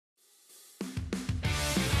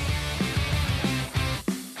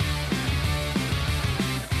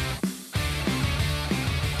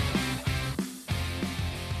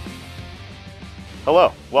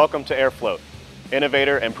Hello, welcome to Airfloat,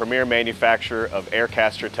 innovator and premier manufacturer of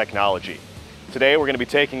aircaster technology. Today we're going to be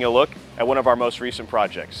taking a look at one of our most recent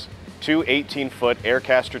projects, two 18-foot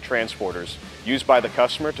aircaster transporters used by the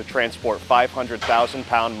customer to transport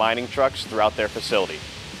 500,000-pound mining trucks throughout their facility.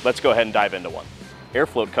 Let's go ahead and dive into one.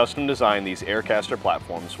 Airfloat custom designed these aircaster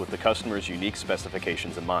platforms with the customer's unique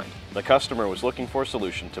specifications in mind. The customer was looking for a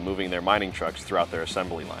solution to moving their mining trucks throughout their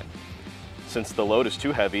assembly line. Since the load is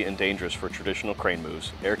too heavy and dangerous for traditional crane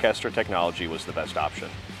moves, aircaster technology was the best option.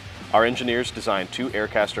 Our engineers designed two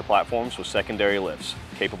aircaster platforms with secondary lifts,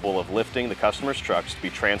 capable of lifting the customer's trucks to be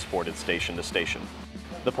transported station to station.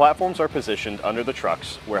 The platforms are positioned under the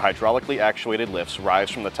trucks, where hydraulically actuated lifts rise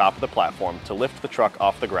from the top of the platform to lift the truck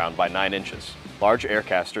off the ground by 9 inches. Large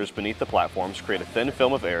aircasters beneath the platforms create a thin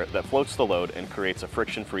film of air that floats the load and creates a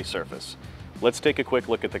friction-free surface. Let's take a quick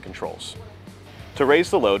look at the controls. To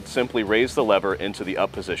raise the load, simply raise the lever into the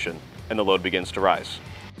up position and the load begins to rise.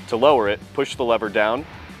 To lower it, push the lever down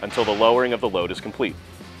until the lowering of the load is complete.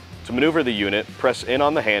 To maneuver the unit, press in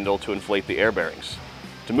on the handle to inflate the air bearings.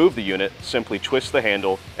 To move the unit, simply twist the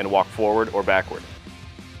handle and walk forward or backward.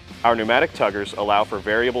 Our pneumatic tuggers allow for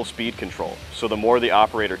variable speed control, so the more the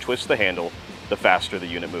operator twists the handle, the faster the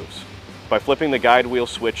unit moves. By flipping the guide wheel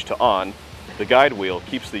switch to on, the guide wheel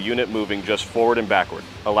keeps the unit moving just forward and backward,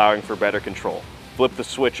 allowing for better control. Flip the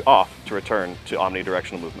switch off to return to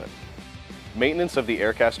omnidirectional movement. Maintenance of the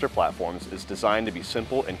aircaster platforms is designed to be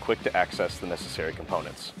simple and quick to access the necessary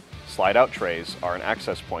components. Slide-out trays are an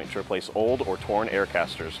access point to replace old or torn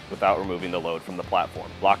aircasters without removing the load from the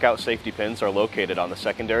platform. Lockout safety pins are located on the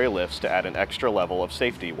secondary lifts to add an extra level of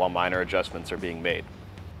safety while minor adjustments are being made.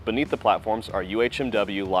 Beneath the platforms are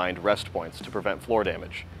UHMW-lined rest points to prevent floor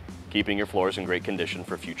damage, keeping your floors in great condition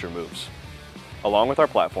for future moves. Along with our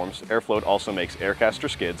platforms, Airfloat also makes aircaster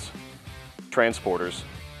skids, transporters,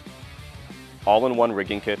 all-in-one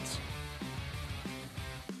rigging kits,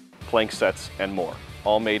 plank sets, and more,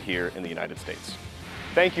 all made here in the United States.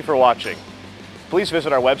 Thank you for watching. Please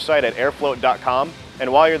visit our website at airfloat.com,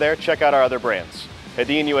 and while you're there, check out our other brands.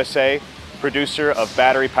 Hedin USA, producer of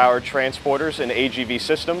battery-powered transporters and AGV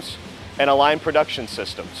systems, and Align Production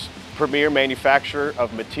Systems, premier manufacturer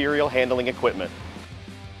of material handling equipment.